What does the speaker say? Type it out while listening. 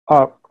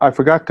I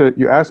forgot to,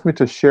 you asked me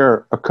to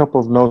share a couple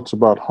of notes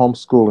about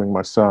homeschooling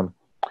my son.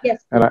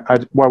 Yes, And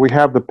please. while we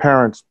have the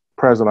parents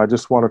present, I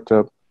just wanted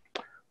to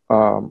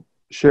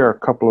share a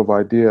couple of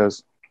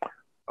ideas.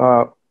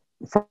 Uh,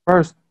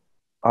 First,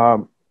 I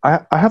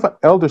have an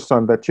elder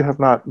son that you have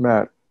not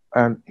met,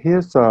 and he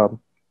is a,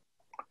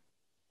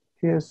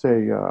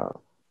 uh,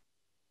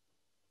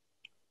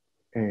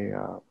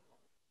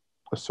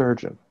 a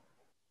surgeon.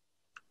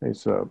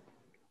 He's a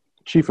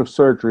chief of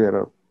surgery at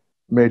a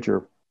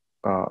major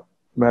uh,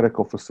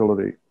 medical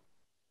facility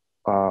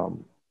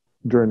um,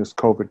 during this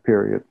COVID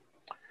period.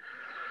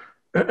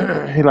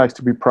 He likes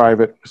to be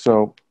private,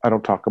 so I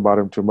don't talk about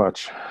him too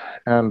much.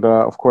 And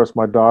of course,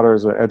 my daughter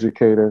is an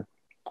educator,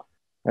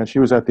 and she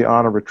was at the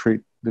honor retreat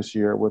this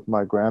year with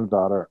my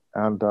granddaughter.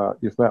 And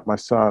you've met my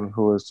son,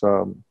 who is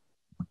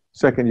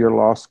second year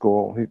law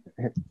school.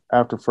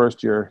 After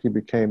first year, he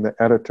became the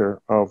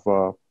editor of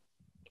the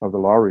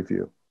Law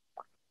Review.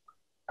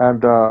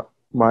 And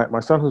my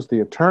son, who's the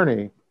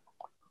attorney,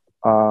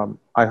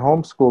 I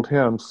homeschooled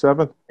him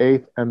seventh,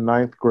 eighth, and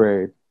ninth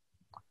grade.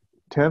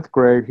 10th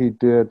grade, he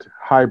did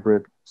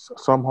hybrid,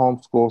 some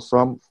homeschool,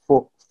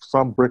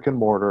 some brick and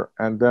mortar.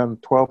 And then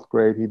 12th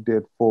grade, he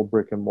did full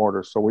brick and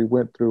mortar. So we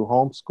went through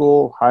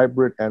homeschool,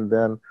 hybrid, and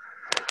then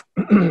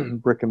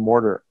brick and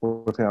mortar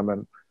with him.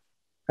 And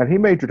he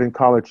majored in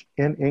college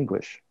in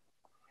English.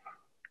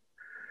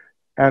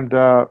 And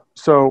and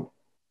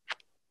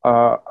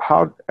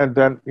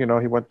then, you know,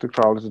 he went to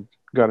college and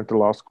got into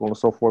law school and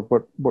so forth.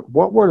 But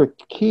what were the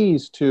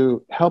keys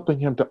to helping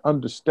him to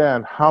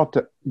understand how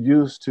to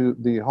use to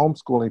the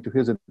homeschooling to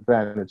his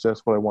advantage?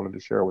 That's what I wanted to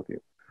share with you.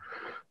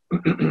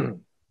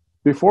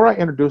 Before I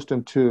introduced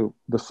him to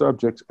the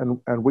subjects,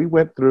 and we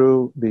went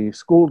through, the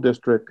school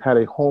district had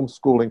a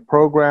homeschooling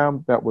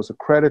program that was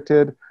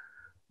accredited.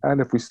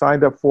 And if we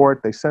signed up for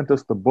it, they sent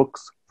us the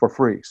books for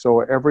free. So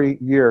every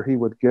year he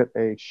would get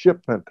a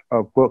shipment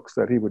of books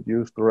that he would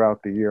use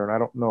throughout the year. And I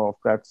don't know if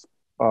that's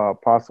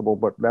possible,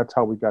 but that's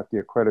how we got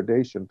the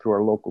accreditation through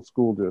our local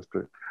school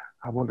district.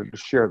 I wanted to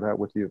share that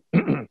with you.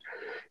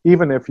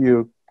 Even if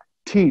you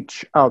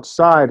teach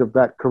outside of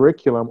that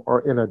curriculum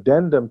or in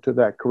addendum to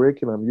that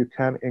curriculum, you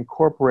can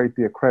incorporate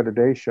the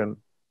accreditation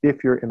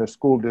if you're in a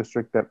school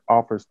district that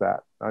offers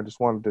that. I just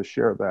wanted to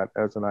share that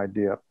as an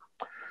idea.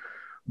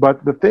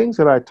 But the things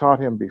that I taught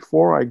him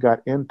before I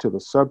got into the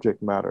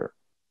subject matter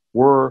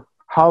were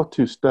how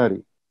to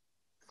study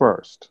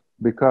first.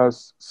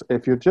 Because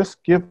if you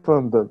just give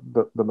them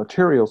the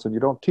materials and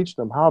you don't teach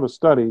them how to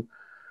study,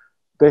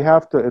 they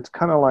have to, it's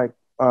kind of like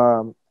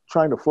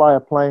trying to fly a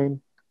plane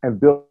and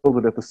build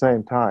it at the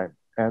same time.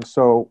 And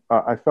so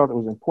I felt it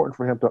was important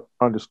for him to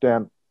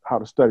understand how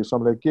to study. So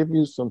I'm going to give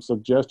you some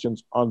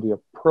suggestions on the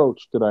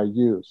approach that I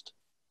used.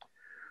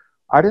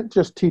 I didn't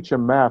just teach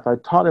him math, I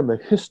taught him the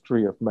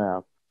history of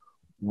math.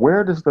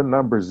 Where does the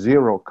number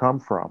 0 come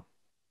from?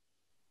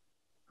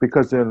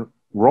 Because in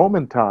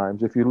Roman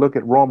times, if you look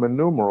at Roman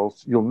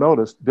numerals, you'll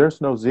notice there's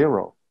no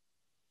 0.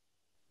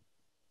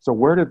 So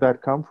where did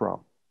that come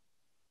from?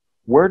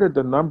 Where did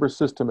the number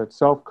system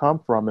itself come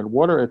from, and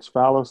what are its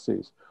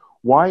fallacies?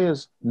 Why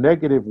is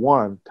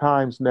 -1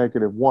 times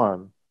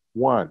 -1,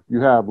 1?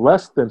 You have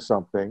less than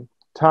something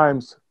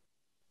times,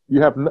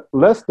 you have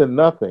less than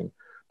nothing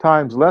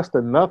times less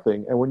than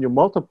nothing, and when you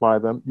multiply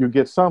them, you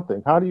get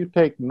something. How do you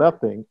take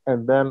nothing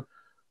and then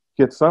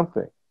get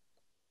something?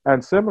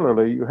 And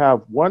similarly, you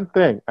have one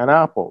thing, an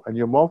apple, and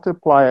you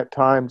multiply it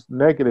times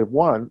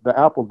 -1, the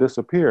apple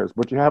disappears,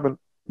 but you haven't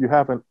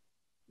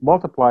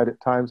multiplied it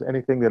times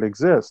anything that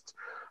exists.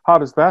 How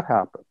does that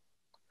happen?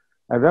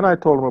 And then I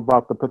told him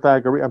about the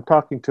Pythagorean. I'm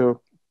talking to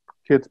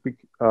kids, be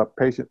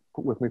patient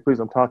with me, please.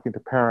 I'm talking to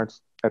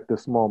parents at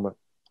this moment.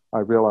 I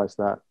realize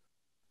that.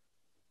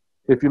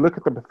 If you look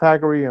at the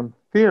Pythagorean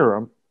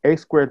theorem, a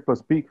squared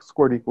plus b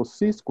squared equals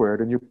c squared,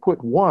 and you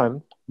put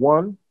 1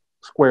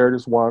 squared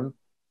is 1,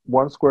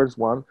 1 squared is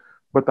 1,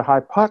 but the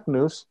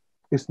hypotenuse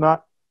is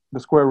not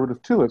the square root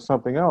of 2, it's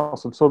something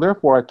else. And so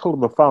therefore I told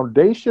him the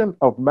foundation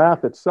of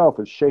math itself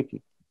is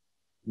shaky.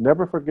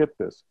 Never forget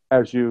this,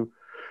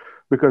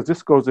 because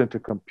this goes into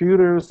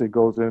computers, it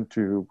goes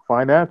into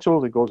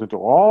financials, it goes into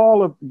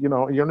all of, you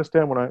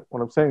understand what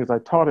I'm saying is I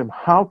taught him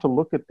how to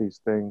look at these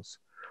things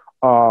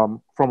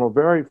from a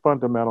very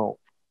fundamental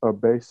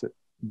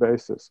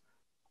basis.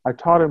 I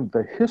taught him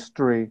the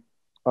history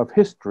of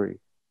history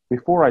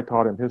before I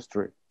taught him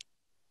history.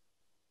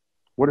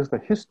 What is the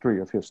history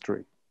of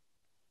history?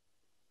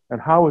 And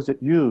how is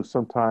it used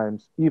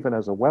sometimes even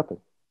as a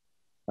weapon?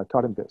 I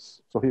taught him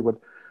this. So he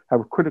would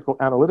have critical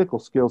analytical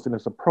skills in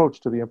his approach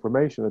to the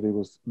information that he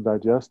was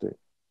digesting.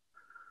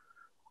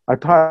 I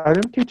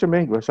didn't teach him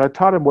English. I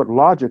taught him what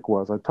logic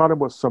was. I taught him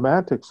what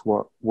semantics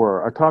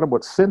were. I taught him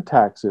what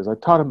syntax is. I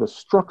taught him the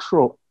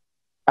structural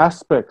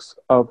aspects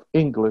of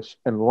English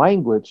and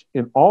language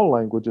in all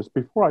languages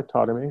before I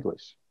taught him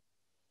English.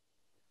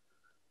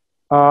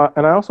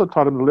 And I also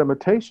taught him the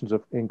limitations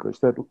of English,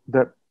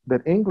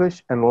 that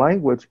English and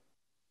language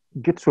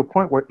gets to a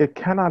point where it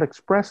cannot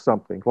express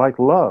something like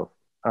love.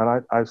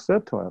 And I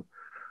said to him,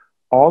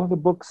 all of the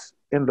books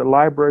in the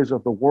libraries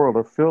of the world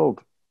are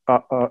filled,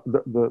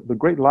 the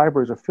great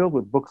libraries are filled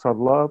with books on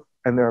love,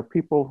 and there are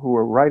people who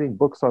are writing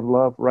books on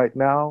love right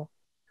now,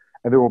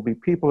 and there will be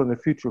people in the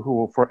future who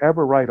will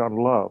forever write on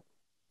love.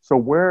 So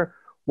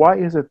why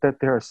is it that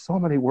there are so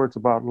many words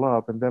about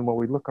love, and then when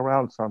we look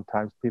around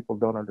sometimes people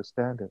don't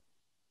understand it?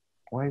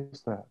 Why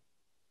is that?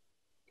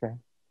 Okay.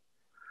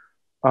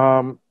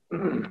 Um,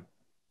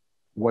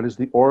 what is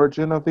the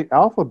origin of the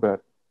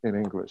alphabet in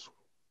English?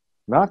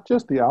 Not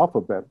just the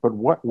alphabet, but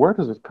where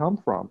does it come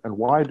from and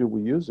why do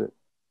we use it?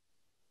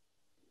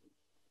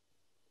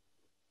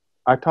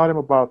 I taught him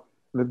about,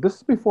 this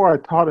is before I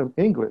taught him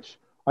English.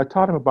 I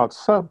taught him about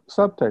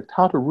subtext,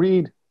 how to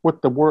read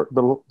what the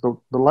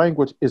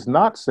language is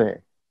not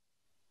saying,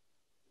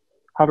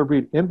 how to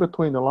read in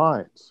between the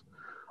lines.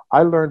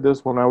 I learned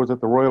this when I was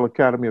at the Royal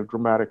Academy of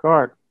Dramatic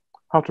Art,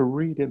 how to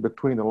read in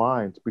between the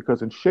lines,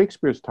 because in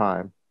Shakespeare's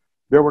time,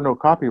 there were no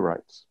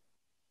copyrights.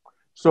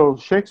 So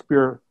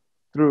Shakespeare,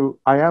 through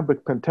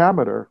iambic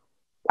pentameter,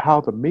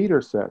 how the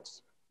meter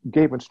sets,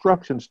 gave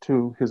instructions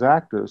to his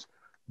actors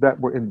that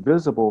were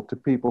invisible to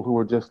people who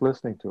were just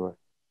listening to it.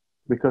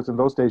 Because in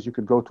those days, you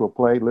could go to a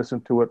play,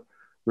 listen to it,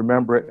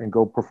 remember it, and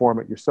go perform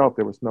it yourself.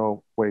 There was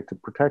no way to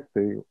protect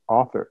the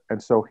author.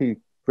 And so he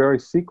very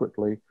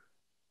secretly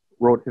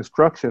wrote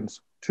instructions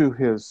to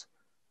his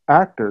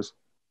actors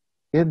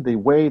in the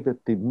way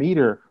that the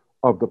meter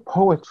of the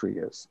poetry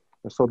is.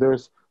 And so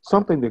there's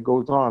something that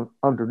goes on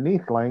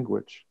underneath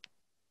language.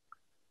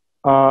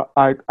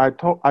 I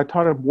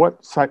taught him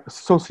what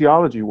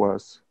sociology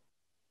was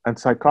and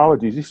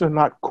psychology. These are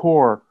not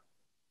core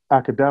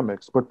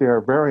academics, but they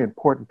are very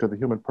important to the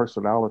human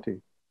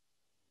personality.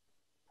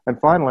 And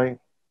finally,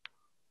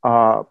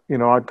 I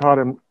taught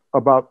him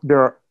about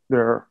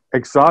their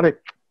exotic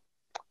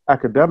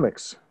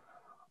academics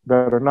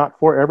that are not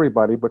for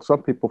everybody, but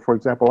some people. For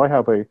example, I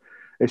have a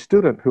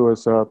student who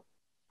is a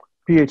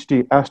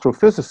PhD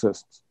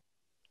astrophysicist.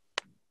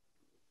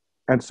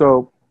 And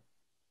so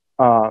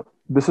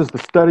this is the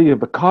study of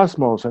the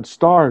cosmos and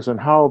stars and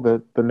how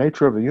the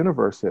nature of the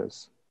universe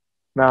is.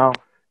 Now,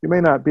 you may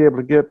not be able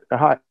to get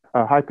a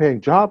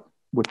high-paying job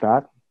with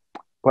that,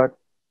 but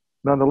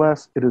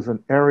nonetheless, it is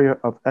an area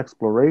of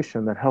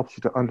exploration that helps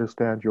you to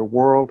understand your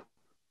world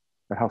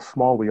and how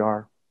small we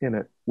are in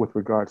it with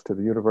regards to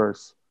the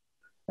universe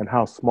and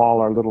how small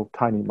our little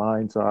tiny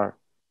minds are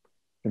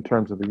in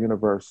terms of the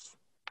universe,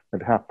 and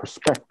to have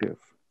perspective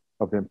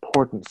of the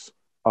importance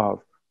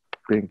of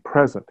being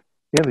present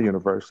in the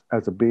universe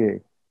as a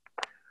being.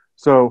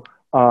 So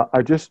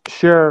I just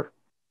share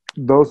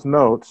those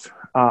notes.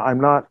 I'm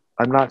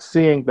not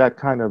seeing that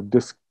kind of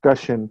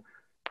discussion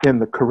in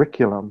the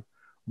curriculum,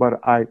 but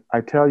I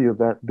tell you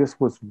that this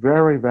was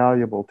very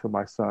valuable to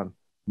my son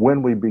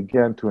when we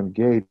began to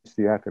engage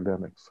the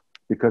academics,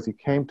 because he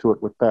came to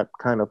it with that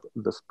kind of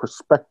this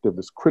perspective,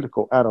 this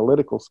critical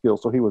analytical skill.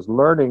 So he was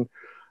learning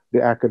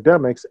the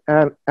academics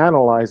and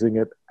analyzing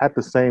it at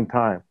the same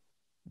time.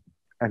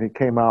 And he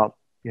came out,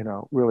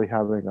 really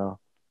having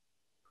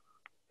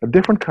a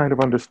different kind of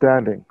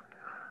understanding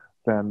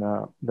than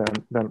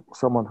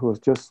someone who is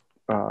just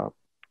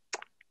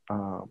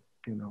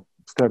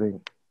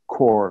studying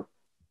core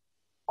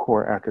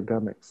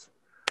academics.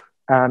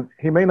 And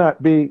he may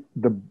not be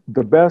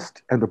the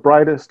best and the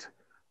brightest,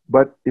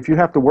 but if you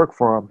have to work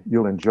for him,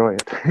 you'll enjoy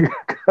it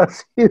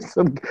because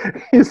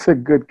he's a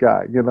good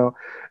guy,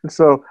 And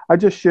so I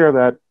just share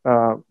that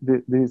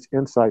these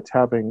insights,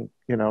 having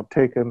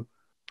taken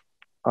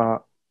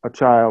a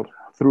child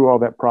through all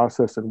that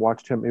process and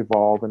watched him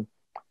evolve. And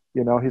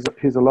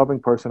he's a loving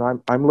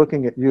person. I'm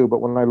looking at you, but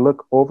when I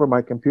look over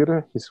my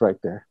computer, he's right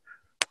there,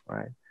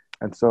 right?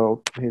 And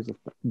so he's a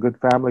good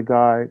family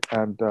guy,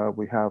 and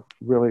we have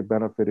really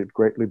benefited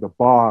greatly. The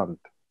bond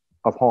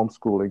of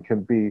homeschooling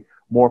can be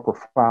more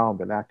profound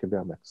than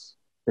academics.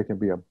 It can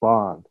be a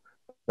bond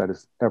that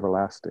is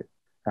everlasting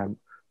and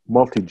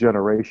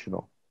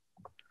multi-generational.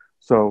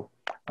 So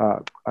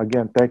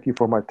again, thank you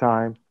for my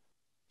time.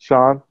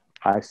 Sean,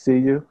 I see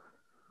you.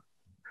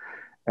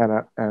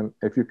 And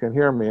if you can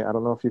hear me, I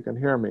don't know if you can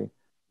hear me,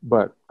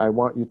 but I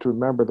want you to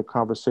remember the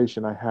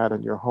conversation I had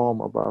in your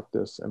home about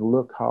this, and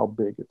look how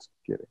big it's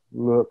getting.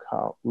 Look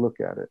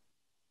at it.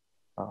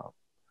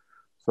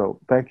 So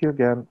thank you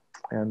again,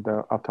 and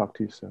I'll talk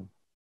to you soon.